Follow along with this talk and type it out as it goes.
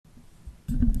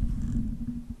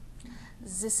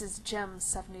This is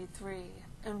Gem73,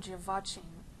 and you're watching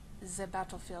the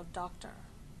BattlefieldDoktor.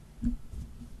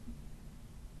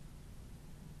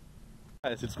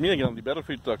 Guys, it's me again, the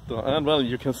BattlefieldDoktor, and well,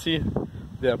 you can see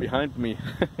there behind me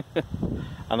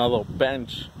another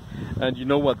bench, and you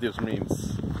know what this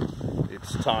means.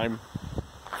 It's time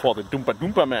for the Doompa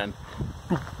Doompa Man.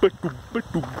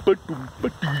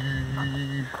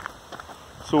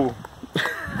 So,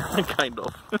 kind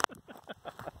of.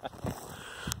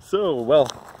 So, well,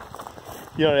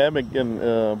 here I am again,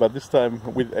 but this time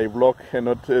with a vlog and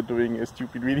not doing a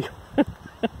stupid video.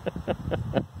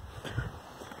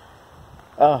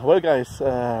 Well guys,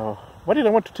 what did I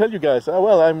want to tell you guys?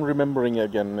 Well, I'm remembering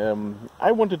again.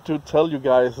 I wanted to tell you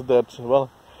guys that, well,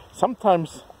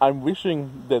 sometimes I'm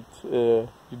wishing that the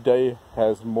day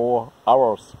has more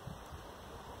hours.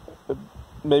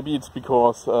 Maybe it's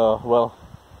because, well,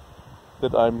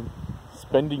 that I'm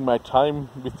spending my time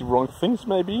with the wrong things,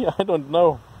 maybe? I don't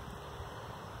know.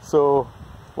 So,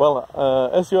 well,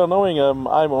 as you are knowing, I'm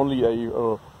only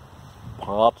a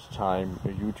part-time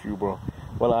YouTuber.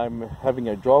 Well, I'm having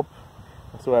a job,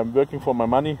 so I'm working for my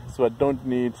money, so I don't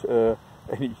need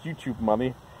any YouTube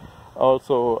money.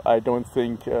 Also, I don't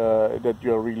think that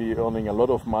you're really earning a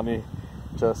lot of money,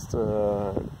 just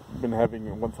been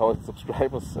having 1,000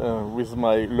 subscribers with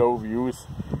my low views,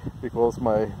 because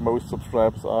my most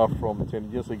subscribers are from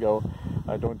 10 years ago.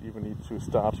 I don't even need to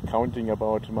start counting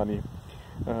about money.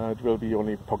 It will be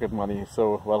only pocket money,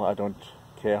 so, well, I don't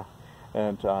care,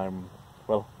 and I'm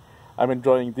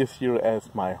enjoying this year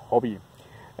as my hobby.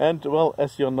 And, well,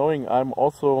 as you're knowing, I'm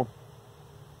also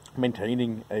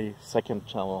maintaining a second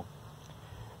channel.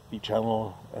 The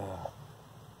channel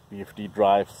BFD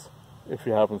Drives. If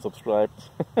you haven't subscribed,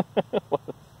 well,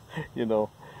 you know,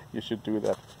 you should do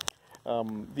that.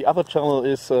 The other channel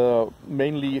is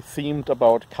mainly themed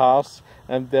about cars,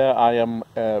 and there I am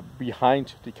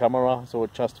behind the camera, so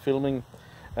just filming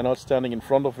and not standing in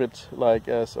front of it like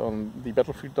as on the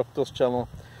BattlefieldDoktor's channel.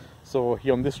 So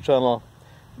here on this channel,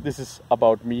 this is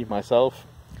about me, myself,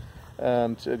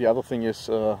 and the other thing is,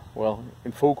 well,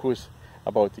 in focus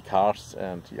about the cars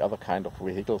and the other kind of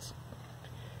vehicles.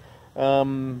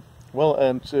 Well,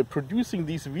 and producing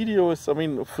these videos, I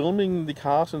mean, filming the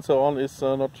cars and so on is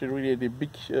not really the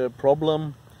big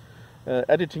problem.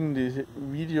 Editing the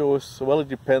videos, well, it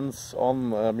depends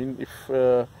on, I mean, if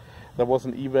there was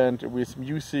an event with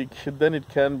music, then it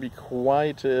can be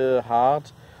quite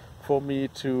hard for me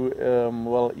to,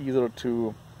 well, either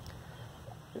to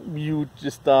mute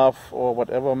the stuff or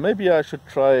whatever. Maybe I should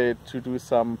try to do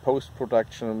some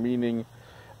post-production, meaning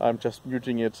I'm just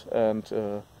muting it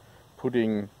and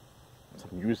putting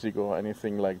some music or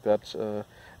anything like that,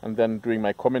 and then doing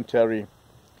my commentary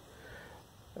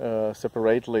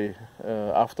separately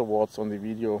afterwards on the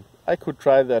video. I could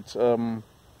try that.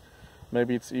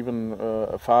 Maybe it's even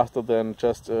faster than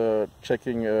just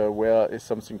checking where is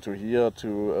something to hear,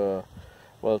 to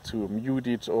well, to mute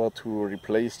it or to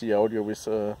replace the audio with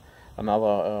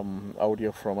another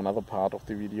audio from another part of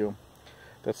the video.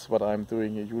 That's what I'm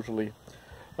doing usually.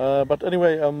 But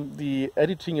anyway, the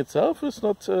editing itself is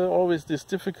not always this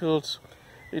difficult.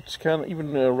 It can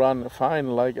even run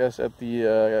fine, like as at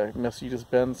the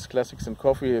Mercedes-Benz Classics and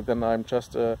Coffee. Then I'm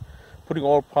just putting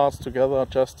all parts together,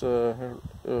 just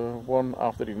one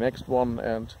after the next one,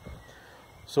 and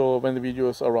so when the video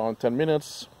is around 10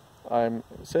 minutes, I'm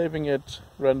saving it,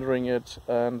 rendering it,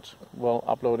 and, well,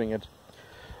 uploading it.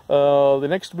 The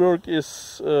next work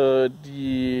is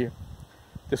the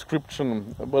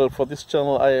description. Well, for this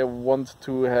channel I want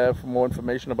to have more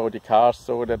information about the cars,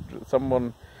 so that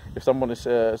if someone is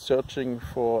searching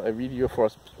for a video for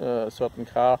a certain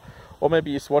car, or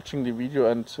maybe is watching the video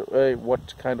and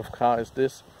what kind of car is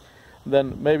this,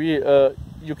 then maybe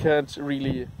you can't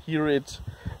really hear it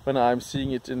when I'm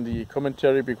seeing it in the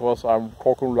commentary, because I'm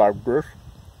talking like this,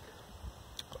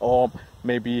 or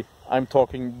maybe I'm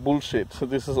talking bullshit. So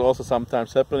this is also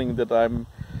sometimes happening, that I'm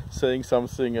saying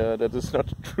something that is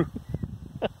not true.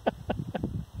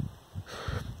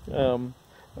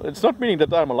 It's not meaning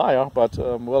that I'm a liar, but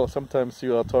well, sometimes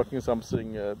you are talking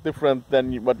something different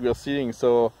than what we are seeing.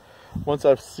 So once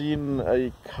I've seen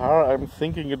a car, I'm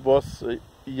thinking it was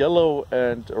yellow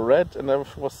and red, and I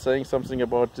was saying something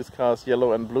about this car's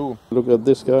yellow and blue. Look at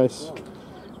this, guys.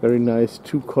 Very nice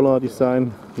two-color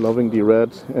design. Loving the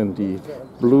red and the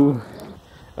blue.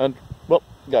 And, well,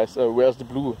 guys, where's the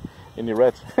blue in the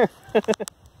red?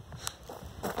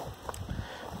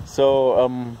 So,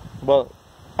 well,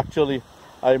 actually,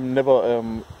 I'm never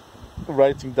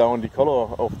writing down the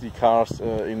color of the cars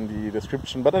in the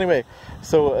description. But anyway,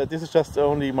 so this is just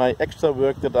only my extra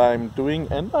work that I'm doing,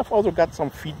 and I've also got some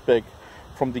feedback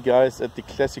from the guys at the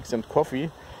Classics and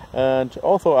Coffee, and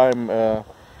also I'm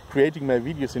creating my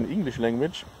videos in English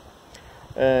language,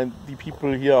 and the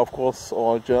people here of course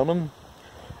are German.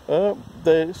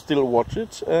 They still watch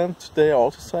it, and they are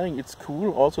also saying it's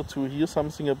cool also to hear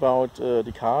something about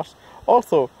the cars.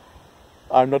 Also,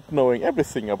 I'm not knowing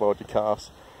everything about the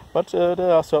cars, but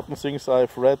there are certain things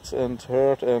I've read and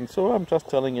heard, and so I'm just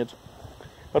telling it.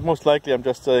 But most likely I'm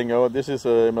just saying, oh, this is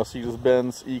a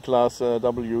Mercedes-Benz E-Class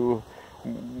W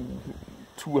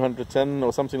 210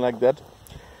 or something like that,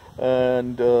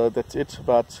 and that's it.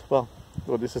 But well,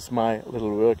 so this is my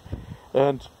little work,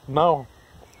 and now,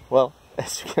 well,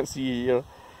 as you can see here,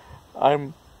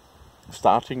 I'm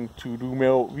starting to do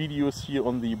more videos here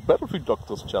on the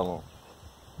BattlefieldDoktor's channel.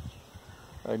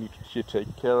 I need to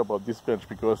take care about this bench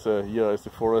because here is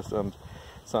the forest and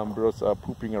some birds are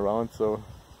pooping around, so,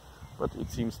 but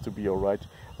it seems to be alright.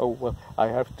 Oh well, I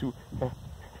have to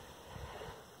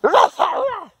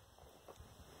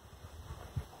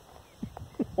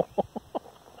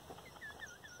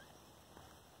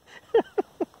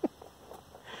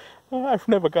I've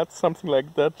never got something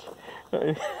like that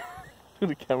to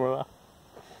the camera,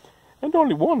 and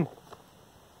only one.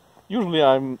 Usually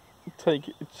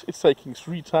it's taking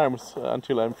 3 times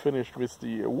until I'm finished with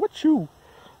the what shoe.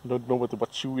 I don't know what the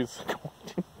what shoe is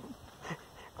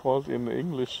called in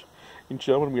English. In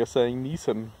German we are saying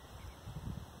Nissan.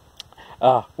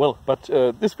 Well, but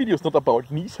this video is not about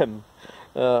Nissan.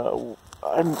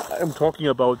 I'm talking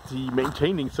about the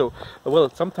maintaining. So, well,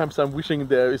 sometimes I'm wishing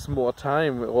there is more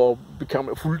time or become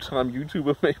a full-time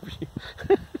YouTuber maybe.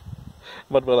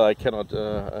 But well, I cannot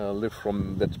live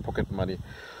from that pocket money.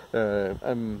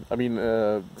 I mean,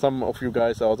 some of you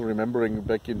guys are also remembering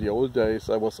back in the old days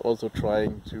I was also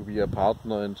trying to be a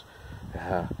partner, and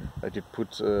I did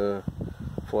put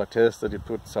for a test I did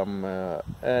put some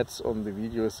ads on the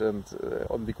videos and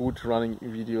on the good running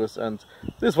videos, and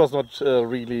this was not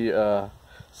really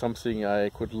something I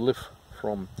could live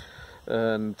from.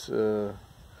 And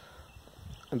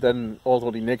then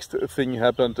also the next thing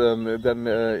happened, and then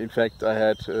in fact I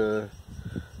had to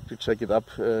check it up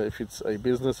if it's a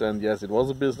business, and yes, it was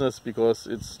a business, because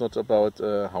it's not about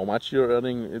how much you're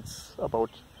earning, it's about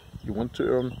you want to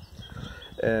earn.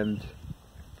 And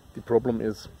the problem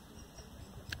is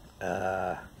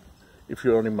if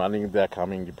you're earning money, there are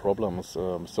coming the problems.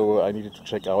 So I needed to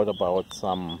check out about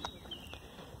some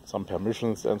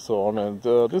permissions and so on, and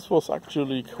this was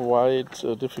actually quite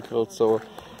difficult. So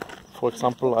for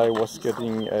example, I was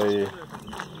getting a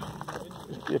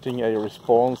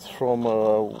response from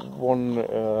one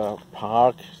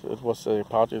park. It was a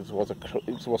park. It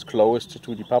was closed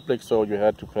to the public, so you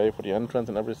had to pay for the entrance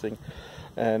and everything.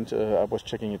 And I was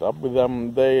checking it up with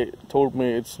them. They told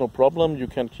me it's no problem. You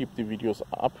can keep the videos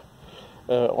up.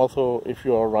 Also, if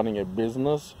you are running a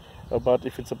business, but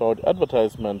if it's about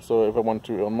advertisement, so if I want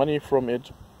to earn money from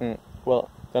it, well,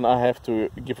 then I have to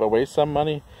give away some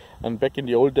money. And back in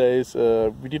the old days,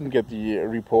 we didn't get the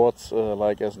reports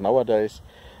like as nowadays,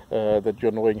 that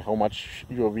you're knowing how much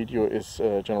your video is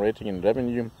generating in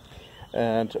revenue.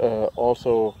 And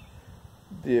also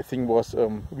the thing was,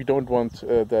 we don't want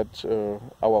that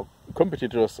our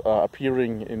competitors are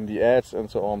appearing in the ads and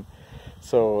so on.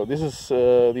 So this is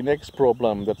the next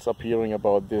problem that's appearing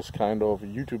about this kind of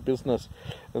YouTube business.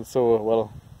 And so,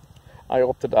 well, I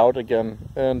opted out again.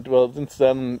 And well, since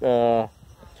then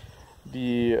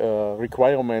the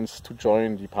requirements to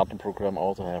join the partner program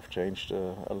also have changed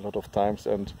a lot of times,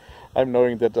 and I'm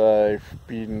knowing that I've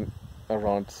been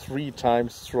around 3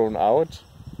 times thrown out,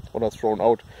 or not thrown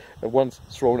out, once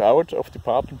thrown out of the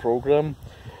partner program.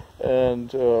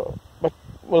 And but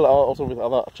well, also with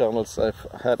other channels, I've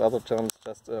had other channels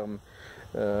just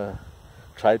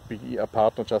tried to be a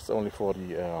partner just only for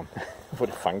the for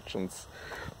the functions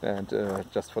and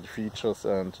just for the features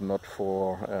and not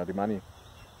for the money.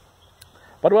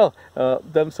 But well,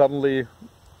 then suddenly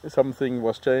something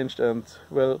was changed, and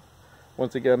well,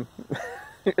 once again,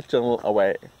 channel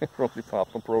away from the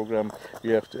partner program.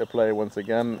 You have to apply once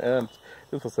again, and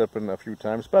this has happened a few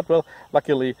times. But well,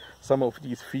 luckily some of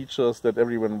these features that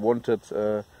everyone wanted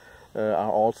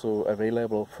are also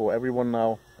available for everyone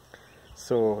now.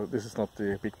 So this is not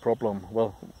the big problem.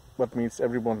 Well, what means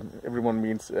everyone? Everyone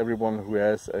means everyone who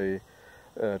has a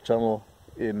channel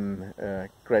in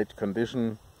great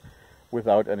condition,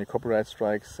 without any copyright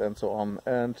strikes and so on,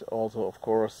 and also of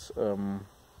course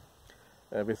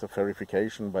with a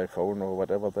verification by phone or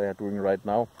whatever they are doing right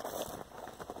now.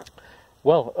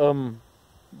 Well,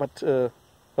 what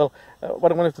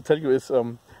I wanted to tell you is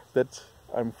that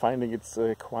I'm finding it's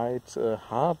quite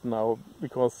hard now,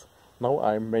 because now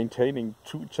I'm maintaining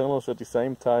 2 channels at the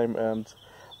same time, and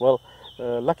well,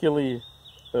 luckily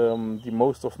the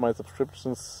most of my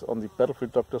subscriptions on the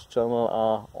Battlefield Doctors channel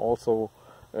are also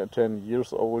 10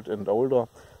 years old and older,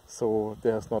 so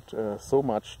there's not so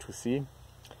much to see.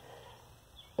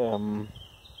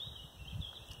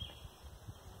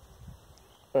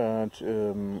 And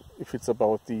if it's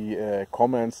about the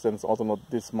comments, then it's also not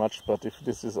this much, but if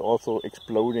this is also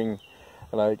exploding,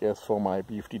 like as for my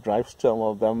BFD Drives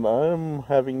channel, then I'm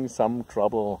having some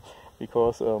trouble,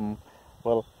 because,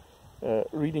 well,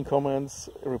 reading comments,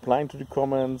 replying to the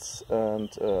comments, and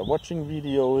watching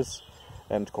videos,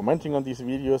 and commenting on these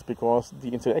videos, because the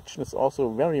interaction is also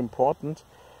very important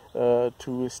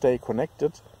to stay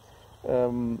connected.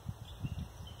 And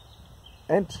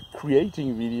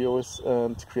creating videos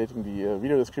and creating the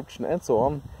video description and so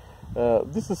on,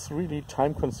 this is really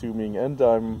time consuming, and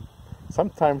I'm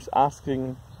sometimes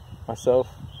asking myself,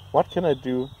 what can I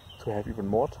do to have even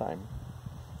more time?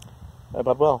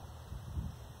 But well,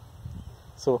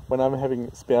 so when I'm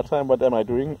having spare time, what am I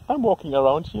doing? I'm walking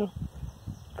around here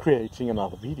creating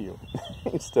another video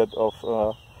instead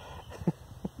of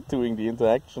doing the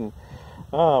interaction.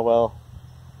 Well,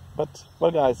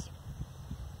 guys,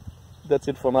 that's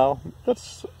it for now.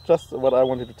 That's just what I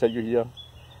wanted to tell you here,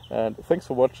 and thanks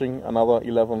for watching another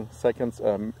 11 seconds,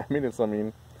 minutes I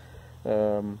mean.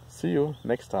 See you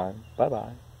next time. Bye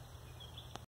bye.